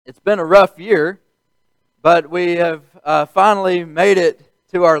It's been a rough year, but we have finally made it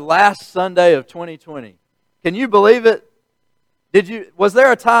to our last Sunday of 2020. Can you believe it? Was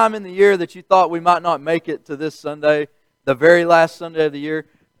there a time in the year that you thought we might not make it to this Sunday, the very last Sunday of the year?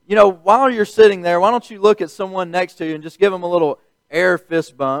 You know, while you're sitting there, why don't you look at someone next to you and just give them a little air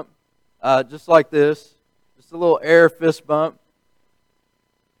fist bump, just like this. Just a little air fist bump.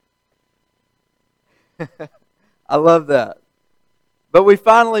 I love that. But we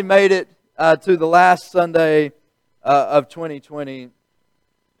finally made it to the last Sunday of 2020,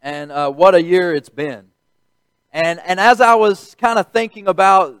 and what a year it's been. And as I was kind of thinking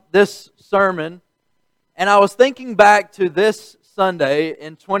about this sermon, and I was thinking back to this Sunday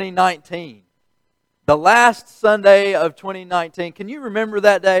in 2019, the last Sunday of 2019. Can you remember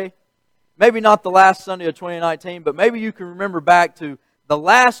that day? Maybe not the last Sunday of 2019, but maybe you can remember back to the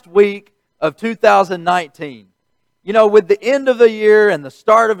last week of 2019. You know, with the end of the year and the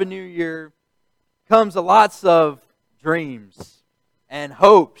start of a new year comes lots of dreams and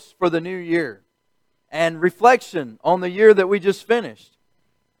hopes for the new year and reflection on the year that we just finished.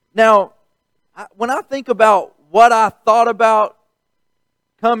 Now, when I think about what I thought about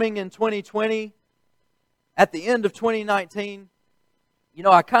coming in 2020, at the end of 2019, you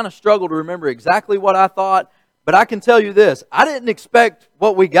know, I kind of struggle to remember exactly what I thought, but I can tell you this, I didn't expect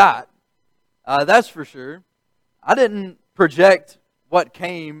what we got. That's for sure. I didn't project what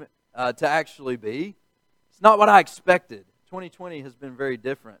came to actually be. It's not what I expected. 2020 has been very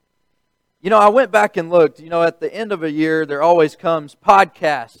different. You know, I went back and looked. You know, at the end of a year, there always comes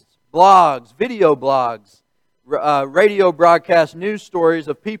podcasts, blogs, video blogs, radio broadcasts, news stories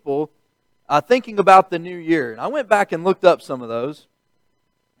of people thinking about the new year. And I went back and looked up some of those.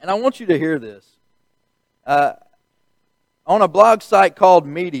 And I want you to hear this. On a blog site called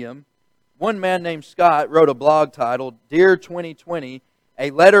Medium, one man named Scott wrote a blog titled, Dear 2020,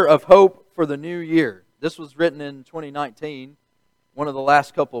 A Letter of Hope for the New Year. This was written in 2019, one of the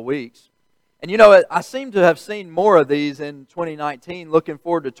last couple of weeks. And you know, I seem to have seen more of these in 2019, looking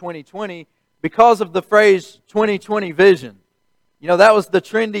forward to 2020, because of the phrase 2020 vision. You know, that was the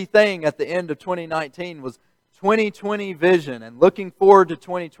trendy thing at the end of 2019 was 2020 vision and looking forward to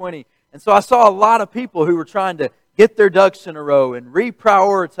 2020. And so I saw a lot of people who were trying to get their ducks in a row and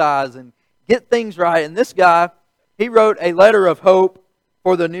reprioritize and get things right. And this guy, he wrote a letter of hope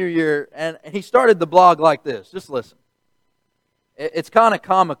for the new year. And he started the blog like this. Just listen. It's kind of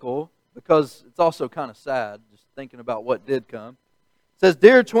comical because it's also kind of sad, just thinking about what did come. It says,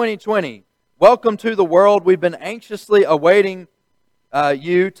 Dear 2020, welcome to the world. We've been anxiously awaiting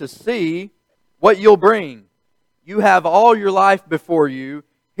you to see what you'll bring. You have all your life before you.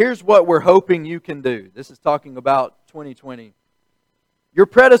 Here's what we're hoping you can do. This is talking about 2020. Your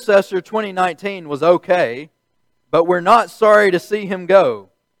predecessor, 2019, was okay, but we're not sorry to see him go.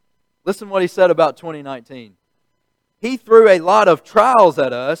 Listen what he said about 2019. He threw a lot of trials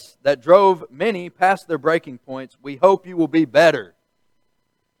at us that drove many past their breaking points. We hope you will be better.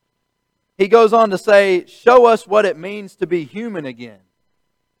 He goes on to say, show us what it means to be human again.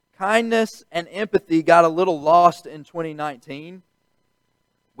 Kindness and empathy got a little lost in 2019.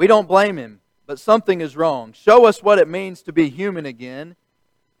 We don't blame him, but something is wrong. Show us what it means to be human again,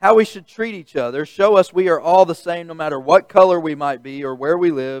 how we should treat each other. Show us we are all the same no matter what color we might be or where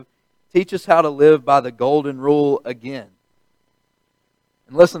we live. Teach us how to live by the golden rule again.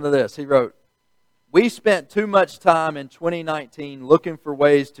 And listen to this. He wrote, we spent too much time in 2019 looking for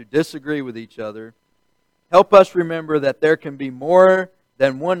ways to disagree with each other. Help us remember that there can be more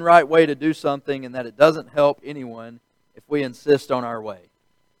than one right way to do something and that it doesn't help anyone if we insist on our way.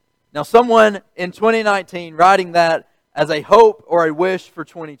 Now, someone in 2019 writing that as a hope or a wish for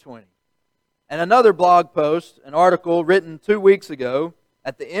 2020. And another blog post, an article written 2 weeks ago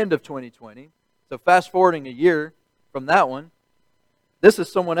at the end of 2020. So fast forwarding a year from that one. This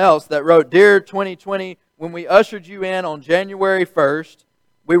is someone else that wrote, Dear 2020, when we ushered you in on January 1st,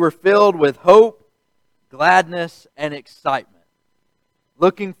 we were filled with hope, gladness, and excitement.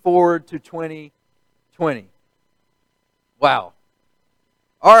 Looking forward to 2020. Wow.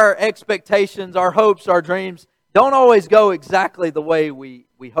 Our expectations, our hopes, our dreams don't always go exactly the way we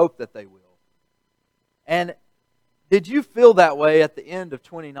hope that they will. And did you feel that way at the end of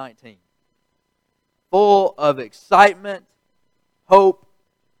 2019? Full of excitement, hope.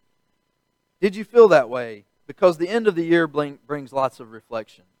 Did you feel that way? Because the end of the year brings lots of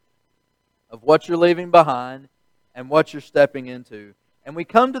reflection of what you're leaving behind and what you're stepping into. And we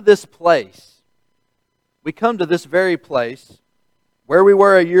come to this place. We come to this very place where we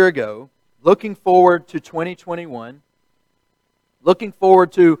were a year ago, looking forward to 2021, looking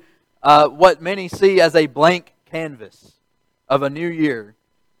forward to what many see as a blank canvas of a new year.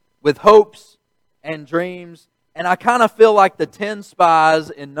 with hopes and dreams. And I kind of feel like the 10 spies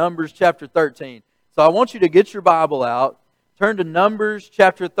in Numbers chapter 13. So I want you to get your Bible out. Turn to Numbers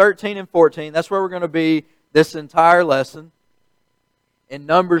chapter 13 and 14. That's where we're going to be this entire lesson. In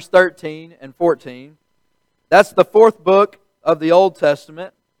Numbers 13 and 14. That's the fourth book of the Old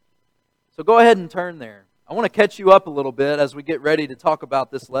Testament. So go ahead and turn there. I want to catch you up a little bit as we get ready to talk about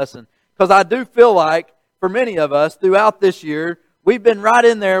this lesson. Because I do feel like, for many of us, throughout this year, we've been right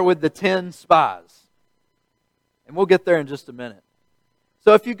in there with the 10 spies. And we'll get there in just a minute.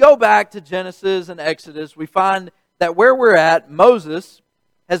 So if you go back to Genesis and Exodus, we find that where we're at, Moses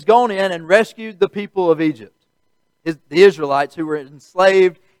has gone in and rescued the people of Egypt. The Israelites who were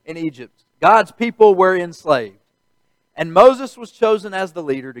enslaved in Egypt. God's people were enslaved. And Moses was chosen as the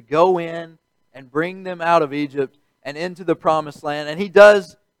leader to go in and bring them out of Egypt and into the promised land. And he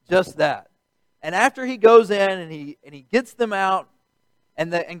does just that. And after he goes in and he gets them out,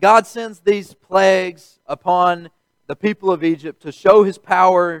 and God sends these plagues upon the people of Egypt to show His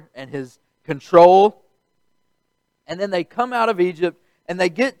power and His control. And then they come out of Egypt and they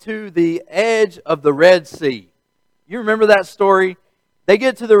get to the edge of the Red Sea. You remember that story? They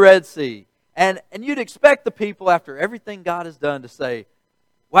get to the Red Sea. And you'd expect the people, after everything God has done, to say,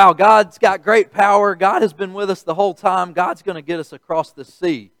 wow, God's got great power. God has been with us the whole time. God's going to get us across the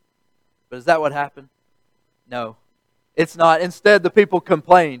sea. But is that what happened? No, it's not. Instead, the people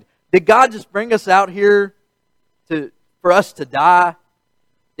complained. Did God just bring us out here for us to die?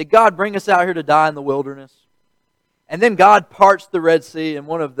 Did God bring us out here to die in the wilderness? And then God parts the Red Sea in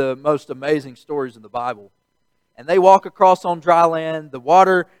one of the most amazing stories in the Bible. And they walk across on dry land. The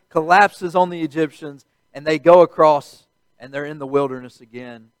water collapses on the Egyptians. And they go across and they're in the wilderness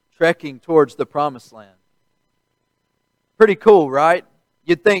again, trekking towards the promised land. Pretty cool, right?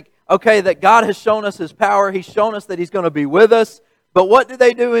 You'd think, okay, that God has shown us His power. He's shown us that He's going to be with us. But what do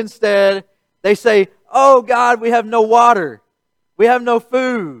they do instead? They say, oh God, we have no water. We have no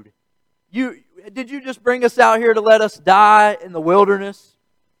food. Did you just bring us out here to let us die in the wilderness?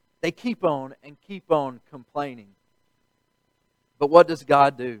 They keep on and keep on complaining. But what does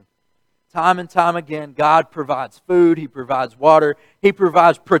God do? Time and time again, God provides food. He provides water. He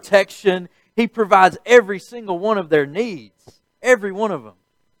provides protection. He provides every single one of their needs. Every one of them.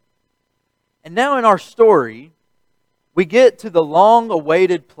 And now in our story, we get to the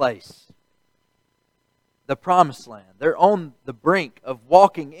long-awaited place. The promised land. They're on the brink of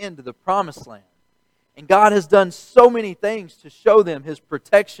walking into the promised land. And God has done so many things to show them His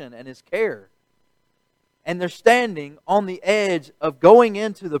protection and His care. And they're standing on the edge of going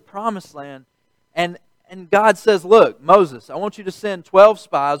into the promised land. And God says, look, Moses, I want you to send 12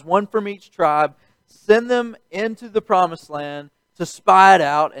 spies, one from each tribe. Send them into the promised land to spy it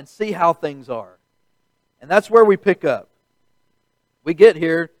out and see how things are. And that's where we pick up. We get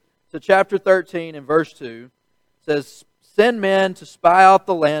here to chapter 13 and verse 2. It says, send men to spy out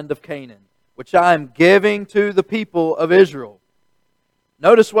the land of Canaan, which I am giving to the people of Israel.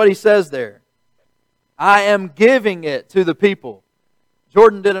 Notice what he says there. I am giving it to the people.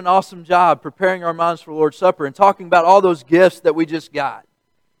 Jordan did an awesome job preparing our minds for Lord's Supper and talking about all those gifts that we just got.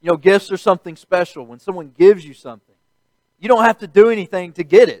 You know, gifts are something special. When someone gives you something, you don't have to do anything to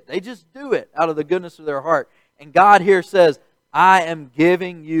get it. They just do it out of the goodness of their heart. And God here says, I am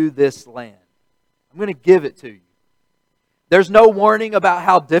giving you this land. I'm going to give it to you. There's no warning about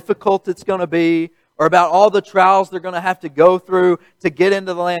how difficult it's going to be or about all the trials they're going to have to go through to get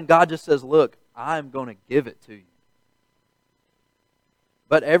into the land. God just says, look, I'm going to give it to you.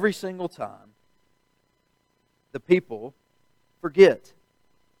 But every single time, the people forget.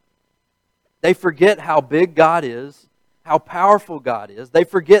 They forget how big God is, how powerful God is. They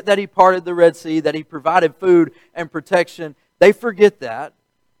forget that He parted the Red Sea, that He provided food and protection. They forget that,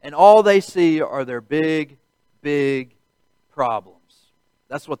 and all they see are their big, big problems.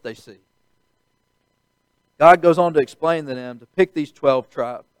 That's what they see. God goes on to explain to them to pick these 12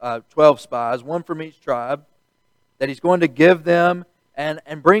 spies, one from each tribe, that He's going to give them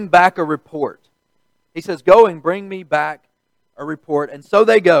and bring back a report. He says, go and bring me back a report. And so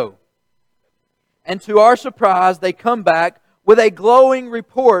they go. And to our surprise, they come back with a glowing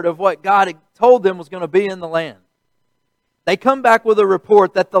report of what God had told them was going to be in the land. They come back with a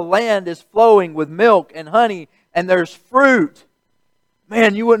report that the land is flowing with milk and honey and there's fruit.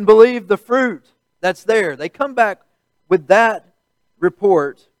 Man, you wouldn't believe the fruit that's there. They come back with that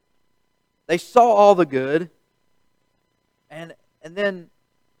report. They saw all the good. And then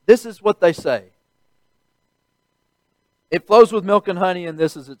this is what they say. It flows with milk and honey and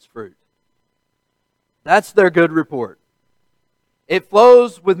this is its fruit. That's their good report. It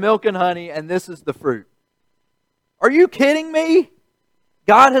flows with milk and honey and this is the fruit. Are you kidding me?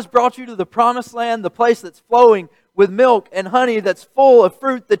 God has brought you to the promised land, the place that's flowing with milk and honey, that's full of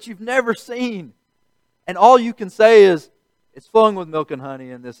fruit that you've never seen. And all you can say is, it's flowing with milk and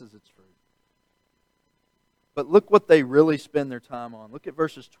honey, and this is its fruit. But look what they really spend their time on. Look at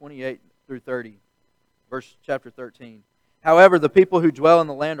verses 28 through 30, chapter 13. However, the people who dwell in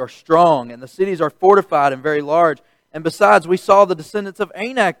the land are strong, and the cities are fortified and very large. And besides, we saw the descendants of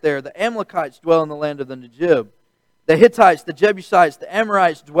Anak there. The Amalekites dwell in the land of the Negib. The Hittites, the Jebusites, the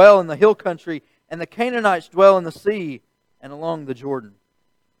Amorites dwell in the hill country, and the Canaanites dwell in the sea and along the Jordan.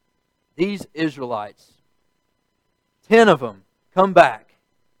 These Israelites, 10 of them, come back.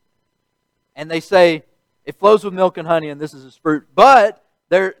 And they say, it flows with milk and honey, and this is its fruit. But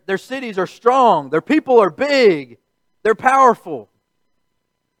their cities are strong. Their people are big. They're powerful.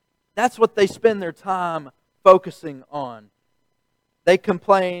 That's what they spend their time focusing on. They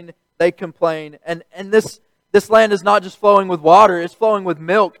complain. And this land is not just flowing with water, it's flowing with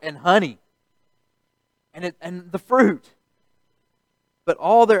milk and honey. And the fruit. But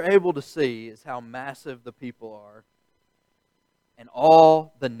all they're able to see is how massive the people are and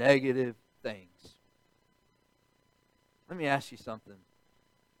all the negative things. Let me ask you something.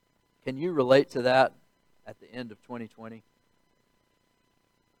 Can you relate to that at the end of 2020?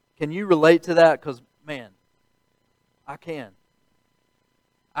 Can you relate to that? Because, man, I can.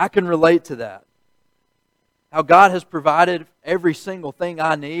 I can relate to that. How God has provided every single thing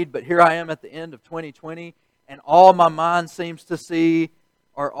I need, but here I am at the end of 2020, and all my mind seems to see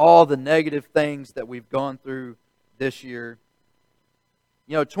are all the negative things that we've gone through this year.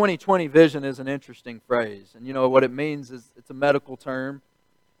 You know, 20/20 vision is an interesting phrase, and you know what it means is it's a medical term.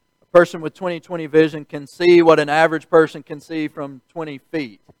 A person with 20/20 vision can see what an average person can see from 20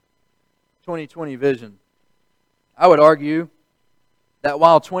 feet. 20/20 vision. I would argue that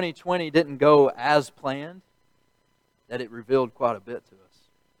while 2020 didn't go as planned, that it revealed quite a bit to us.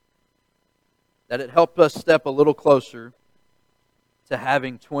 That it helped us step a little closer to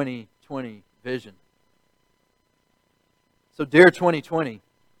having 20/20 vision. So, dear 2020,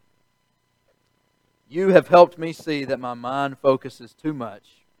 you have helped me see that my mind focuses too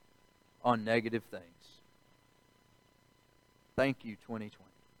much on negative things. Thank you, 2020.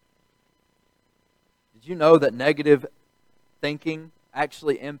 Did you know that negative thinking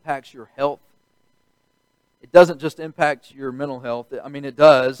actually impacts your health? It doesn't just impact your mental health. I mean, it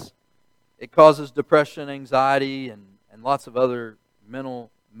does. It causes depression, anxiety, and lots of other mental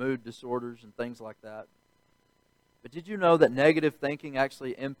mood disorders and things like that. But did you know that negative thinking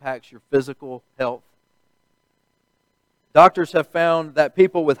actually impacts your physical health? Doctors have found that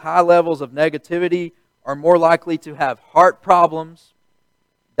people with high levels of negativity are more likely to have heart problems,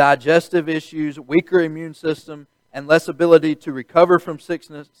 digestive issues, weaker immune system, and less ability to recover from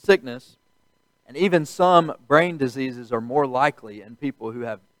sickness. And even some brain diseases are more likely in people who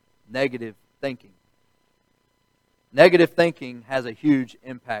have negative thinking. Negative thinking has a huge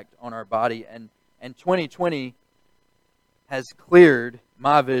impact on our body, and 2020 has cleared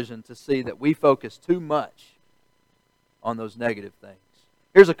my vision to see that we focus too much on those negative things.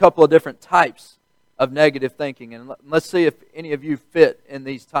 Here's a couple of different types of negative thinking, and let's see if any of you fit in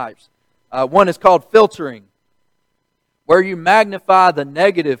these types. One is called filtering, where you magnify the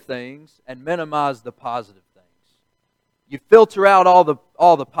negative things and minimize the positive things. You filter out all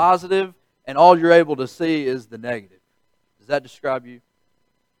the positive, and all you're able to see is the negative. Does that describe you?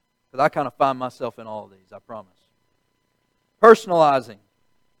 Because I kind of find myself in all of these, I promise. Personalizing.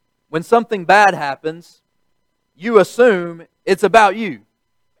 When something bad happens, you assume it's about you.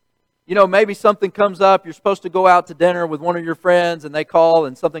 You know, maybe something comes up, you're supposed to go out to dinner with one of your friends, and they call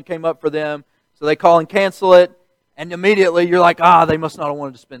and something came up for them, so they call and cancel it, and immediately you're like, they must not have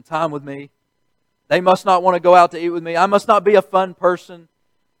wanted to spend time with me. They must not want to go out to eat with me. I must not be a fun person.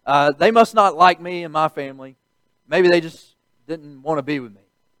 They must not like me and my family. Maybe they just didn't want to be with me.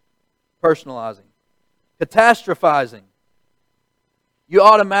 Personalizing. Catastrophizing. You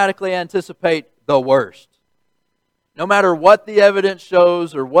automatically anticipate the worst. No matter what the evidence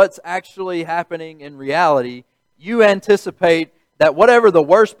shows or what's actually happening in reality, you anticipate that whatever the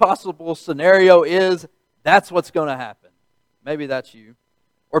worst possible scenario is, that's what's going to happen. Maybe that's you.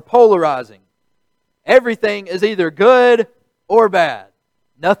 Or polarizing. Everything is either good or bad.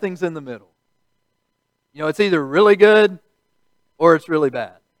 Nothing's in the middle. You know, it's either really good or it's really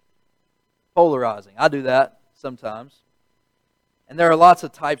bad. Polarizing. I do that sometimes. And there are lots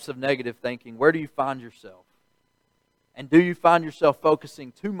of types of negative thinking. Where do you find yourself? And do you find yourself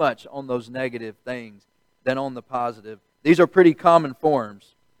focusing too much on those negative things than on the positive? These are pretty common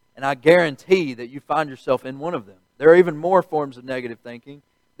forms, and I guarantee that you find yourself in one of them. There are even more forms of negative thinking.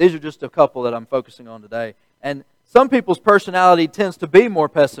 These are just a couple that I'm focusing on today. And Some people's personality tends to be more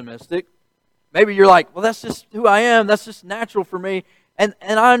pessimistic. Maybe you're like, well, that's just who I am. That's just natural for me. And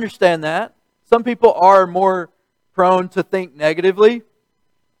I understand that. Some people are more prone to think negatively.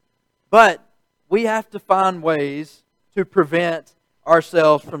 But we have to find ways to prevent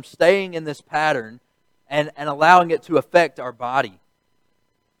ourselves from staying in this pattern and allowing it to affect our body.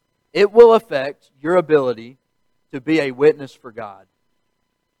 It will affect your ability to be a witness for God.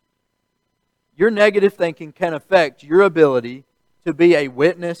 Your negative thinking can affect your ability to be a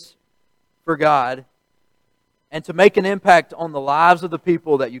witness for God and to make an impact on the lives of the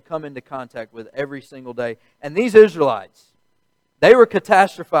people that you come into contact with every single day. And these Israelites, they were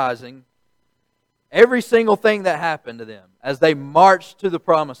catastrophizing every single thing that happened to them as they marched to the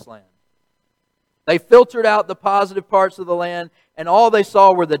Promised Land. They filtered out the positive parts of the land, and all they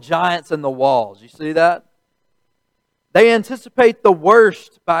saw were the giants and the walls. You see that? They anticipate the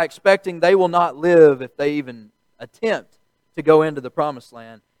worst by expecting they will not live if they even attempt to go into the Promised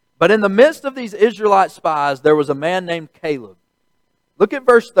Land. But in the midst of these Israelite spies, there was a man named Caleb. Look at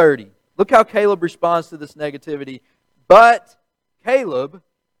verse 30. Look how Caleb responds to this negativity. But Caleb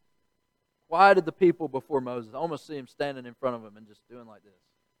quieted the people before Moses. I almost see him standing in front of him and just doing like this.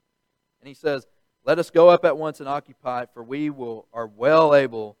 And he says, let us go up at once and occupy it, for we are well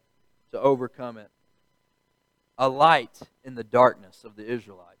able to overcome it. A light in the darkness of the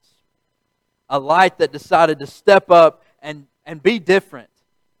Israelites. A light that decided to step up and be different.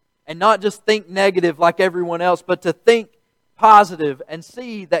 And not just think negative like everyone else, but to think positive and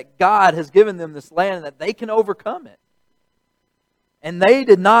see that God has given them this land and that they can overcome it. And they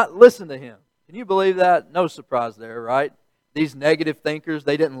did not listen to him. Can you believe that? No surprise there, right? These negative thinkers,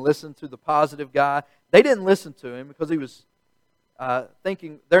 they didn't listen to the positive guy. They didn't listen to him because he was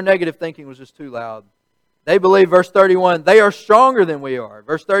thinking, their negative thinking was just too loud. They believe, verse 31, they are stronger than we are.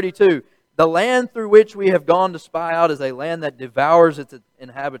 Verse 32, the land through which we have gone to spy out is a land that devours its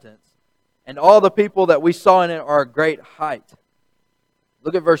inhabitants. And all the people that we saw in it are a great height.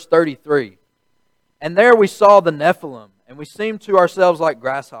 Look at verse 33. And there we saw the Nephilim, and we seemed to ourselves like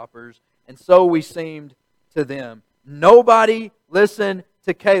grasshoppers, and so we seemed to them. Nobody listened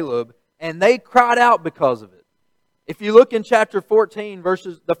to Caleb, and they cried out because of it. If you look in chapter 14,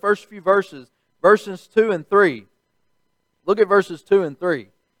 the first few verses 2 and 3, look at verses 2 and 3.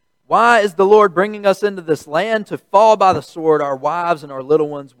 Why is the Lord bringing us into this land to fall by the sword? Our wives and our little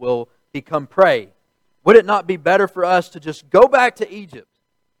ones will become prey. Would it not be better for us to just go back to Egypt?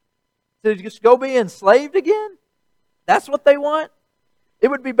 To just go be enslaved again? That's what they want? It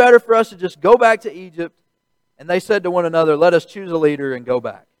would be better for us to just go back to Egypt. And they said to one another, let us choose a leader and go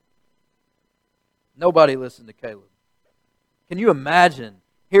back. Nobody listened to Caleb. Can you imagine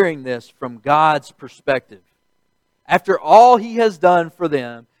hearing this from God's perspective? After all He has done for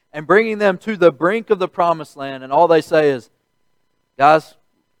them and bringing them to the brink of the Promised Land, and all they say is, guys,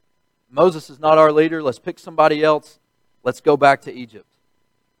 Moses is not our leader. Let's pick somebody else. Let's go back to Egypt.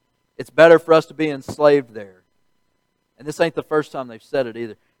 It's better for us to be enslaved there. And this ain't the first time they've said it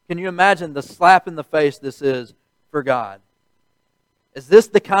either. Can you imagine the slap in the face this is for God? Is this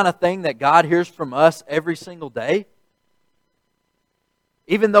the kind of thing that God hears from us every single day?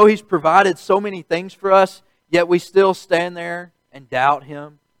 Even though He's provided so many things for us, yet we still stand there and doubt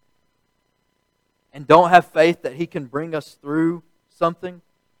Him and don't have faith that He can bring us through something?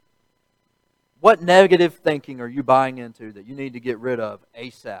 What negative thinking are you buying into that you need to get rid of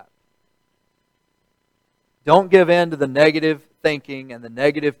ASAP? Don't give in to the negative thinking and the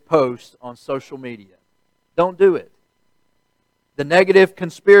negative posts on social media. Don't do it. The negative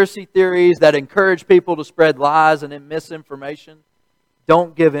conspiracy theories that encourage people to spread lies and misinformation,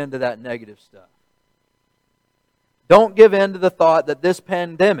 don't give in to that negative stuff. Don't give in to the thought that this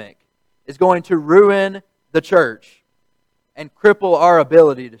pandemic is going to ruin the church and cripple our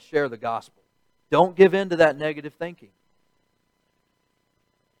ability to share the gospel. Don't give in to that negative thinking.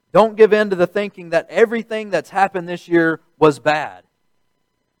 Don't give in to the thinking that everything that's happened this year was bad,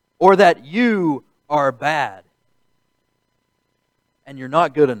 or that you are bad and you're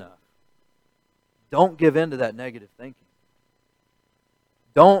not good enough. Don't give in to that negative thinking.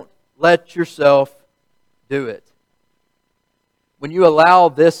 Don't let yourself do it. When you allow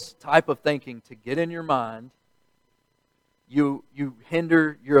this type of thinking to get in your mind, you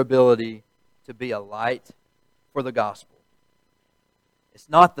hinder your ability to be a light for the gospel. It's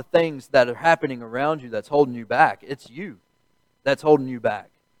not the things that are happening around you that's holding you back. It's you that's holding you back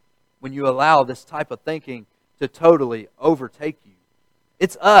when you allow this type of thinking to totally overtake you.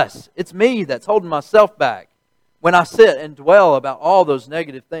 It's us. It's me that's holding myself back when I sit and dwell about all those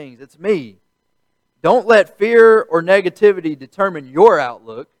negative things. It's me. Don't let fear or negativity determine your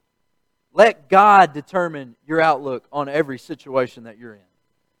outlook. Let God determine your outlook on every situation that you're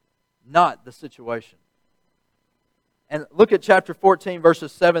in, not the situation. And look at chapter 14,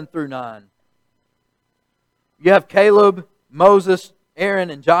 verses 7 through 9. You have Caleb, Moses, Aaron,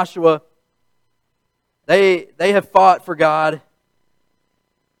 and Joshua. They have fought for God.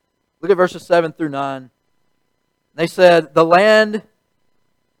 Look at verses 7 through 9. They said, "The land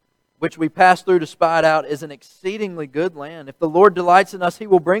which we passed through to spy it out is an exceedingly good land. If the Lord delights in us, He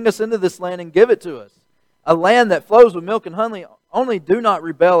will bring us into this land and give it to us. A land that flows with milk and honey. Only do not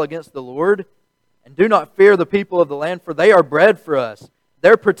rebel against the Lord, and do not fear the people of the land, for they are bread for us.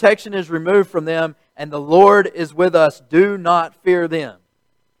 Their protection is removed from them, and the Lord is with us. Do not fear them."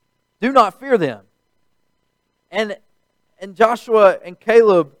 Do not fear them. And Joshua and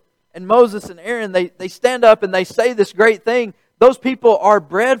Caleb and Moses and Aaron, they stand up and they say this great thing. Those people are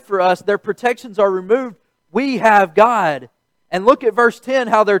bread for us. Their protections are removed. We have God. And look at verse 10,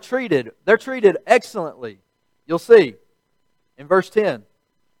 how they're treated. They're treated excellently. You'll see in verse 10.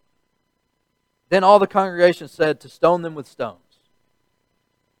 Then all the congregation said to stone them with stones.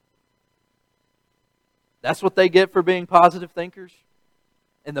 That's what they get for being positive thinkers?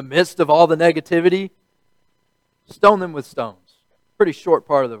 In the midst of all the negativity? Stone them with stones. Pretty short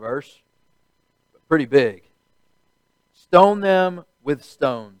part of the verse, but pretty big. Stone them with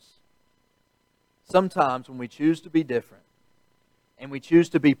stones. Sometimes when we choose to be different and we choose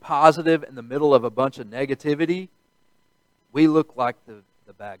to be positive in the middle of a bunch of negativity, we look like the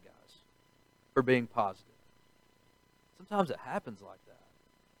bad guys for being positive. Sometimes it happens like that.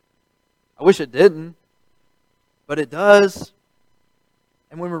 I wish it didn't, but it does.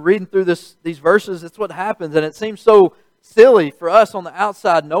 And when we're reading through these verses, it's what happens. And it seems so silly for us on the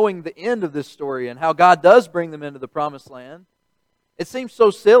outside knowing the end of this story and how God does bring them into the promised land. It seems so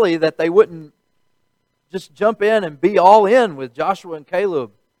silly that they wouldn't just jump in and be all in with Joshua and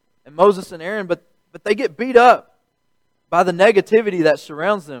Caleb and Moses and Aaron, but they get beat up by the negativity that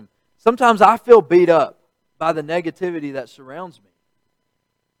surrounds them. Sometimes I feel beat up by the negativity that surrounds me.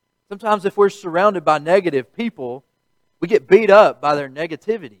 Sometimes if we're surrounded by negative people, we get beat up by their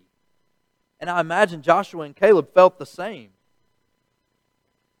negativity. And I imagine Joshua and Caleb felt the same.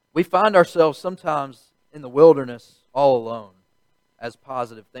 We find ourselves sometimes in the wilderness all alone as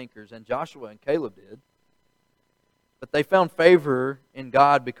positive thinkers, and Joshua and Caleb did. But they found favor in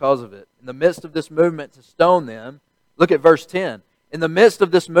God because of it. In the midst of this movement to stone them, look at verse 10. In the midst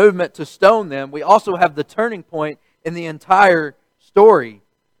of this movement to stone them, we also have the turning point in the entire story.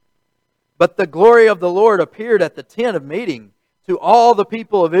 But the glory of the Lord appeared at the tent of meeting to all the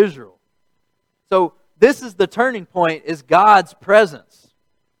people of Israel. So this is the turning point, is God's presence.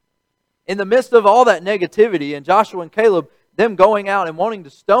 In the midst of all that negativity and Joshua and Caleb, them going out and wanting to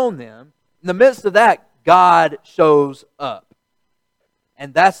stone them, in the midst of that, God shows up.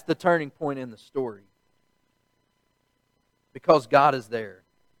 And that's the turning point in the story. Because God is there.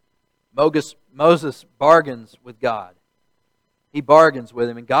 Moses bargains with God. He bargains with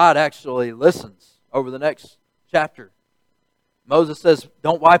him, and God actually listens over the next chapter. Moses says,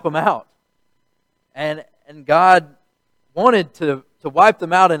 don't wipe them out. And God wanted to wipe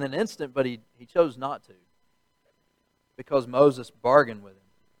them out in an instant, but he chose not to. Because Moses bargained with him.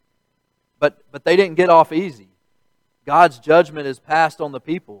 But they didn't get off easy. God's judgment is passed on the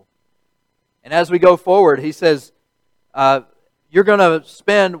people. And as we go forward, He says, you're going to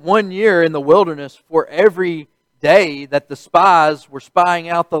spend 1 year in the wilderness for every day that the spies were spying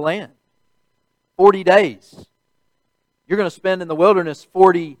out the land. 40 days. You're going to spend in the wilderness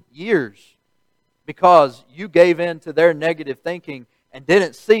 40 years because you gave in to their negative thinking and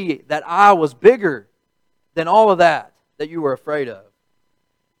didn't see that I was bigger than all of that you were afraid of.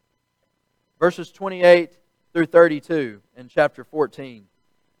 Verses 28 through 32 in chapter 14.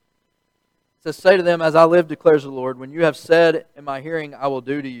 It says, say to them, as I live, declares the Lord, when you have said in my hearing, I will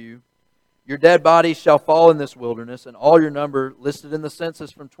do to you, your dead bodies shall fall in this wilderness, and all your number listed in the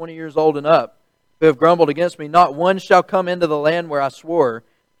census from 20 years old and up, who have grumbled against me, not one shall come into the land where I swore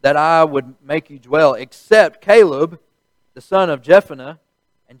that I would make you dwell, except Caleb, the son of Jephunneh,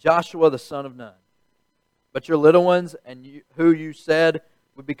 and Joshua, the son of Nun. But your little ones, and who you said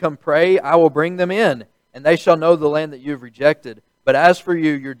would become prey, I will bring them in, and they shall know the land that you have rejected. But as for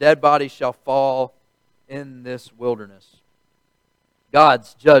you, your dead bodies shall fall in this wilderness.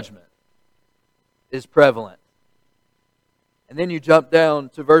 God's judgment is prevalent. And then you jump down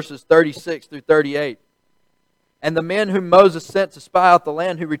to verses 36 through 38. And the men whom Moses sent to spy out the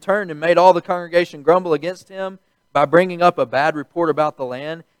land, who returned and made all the congregation grumble against him by bringing up a bad report about the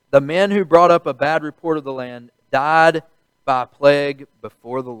land, the men who brought up a bad report of the land died by plague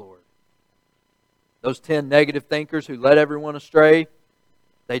before the Lord. Those 10 negative thinkers who led everyone astray,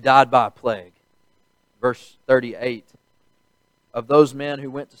 They died by a plague. Verse 38. Of those men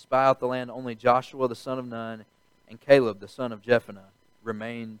who went to spy out the land, only Joshua the son of Nun and Caleb the son of Jephunneh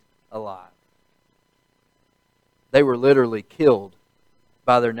remained alive. They were literally killed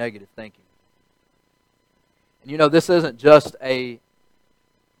by their negative thinking. And you know, this isn't just a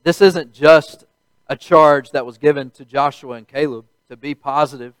charge that was given to Joshua and Caleb to be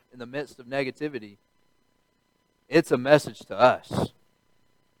positive in the midst of negativity. It's a message to us.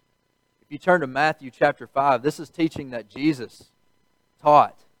 If you turn to Matthew chapter 5, this is teaching that Jesus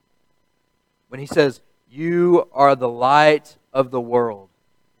taught when he says, "You are the light of the world.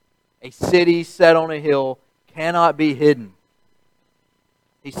 A city set on a hill cannot be hidden."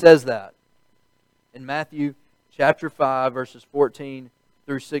 He says that in Matthew chapter 5, verses 14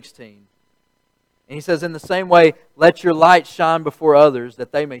 through 16. And he says, "In the same way, let your light shine before others,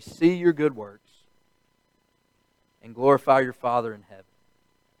 that they may see your good works and glorify your Father in heaven."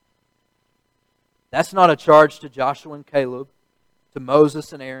 That's not a charge to Joshua and Caleb, to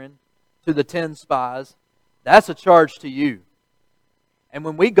Moses and Aaron, to the 10 spies. That's a charge to you. And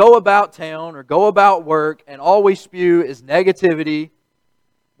when we go about town or go about work and all we spew is negativity,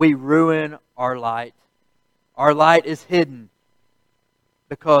 we ruin our light. Our light is hidden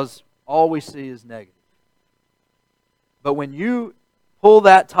because all we see is negative. But when you pull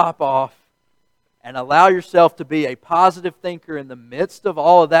that top off and allow yourself to be a positive thinker in the midst of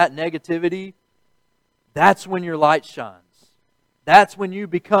all of that negativity, that's when your light shines. That's when you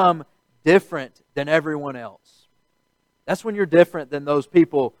become different than everyone else. That's when you're different than those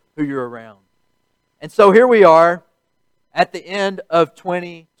people who you're around. And so here we are at the end of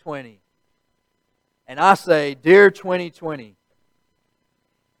 2020. And I say, dear 2020,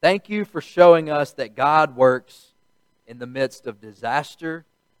 thank you for showing us that God works in the midst of disaster,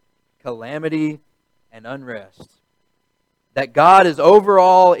 calamity, and unrest. That God is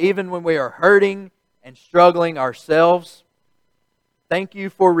overall, even when we are hurting and struggling ourselves. Thank you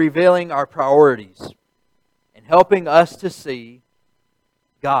for revealing our priorities and helping us to see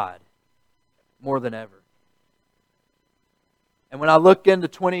God more than ever. And when I look into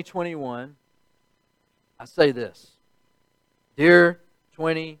 2021, I say this: dear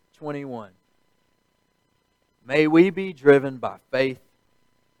 2021, may we be driven by faith.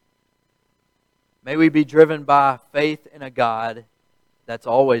 May we be driven by faith in a God that's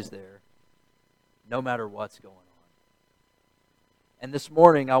always there, no matter what's going on. And this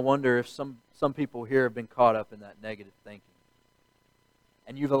morning, I wonder if some people here have been caught up in that negative thinking.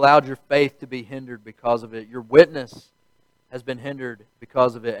 And you've allowed your faith to be hindered because of it. Your witness has been hindered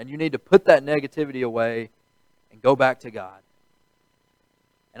because of it. And you need to put that negativity away and go back to God.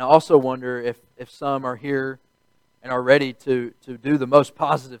 And I also wonder if some are here and are ready to do the most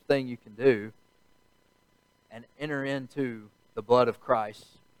positive thing you can do and enter into the blood of Christ.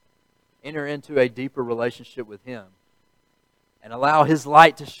 Enter into a deeper relationship with Him. And allow His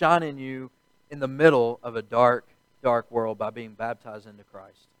light to shine in you in the middle of a dark, dark world by being baptized into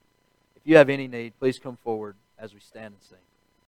Christ. If you have any need, please come forward as we stand and sing.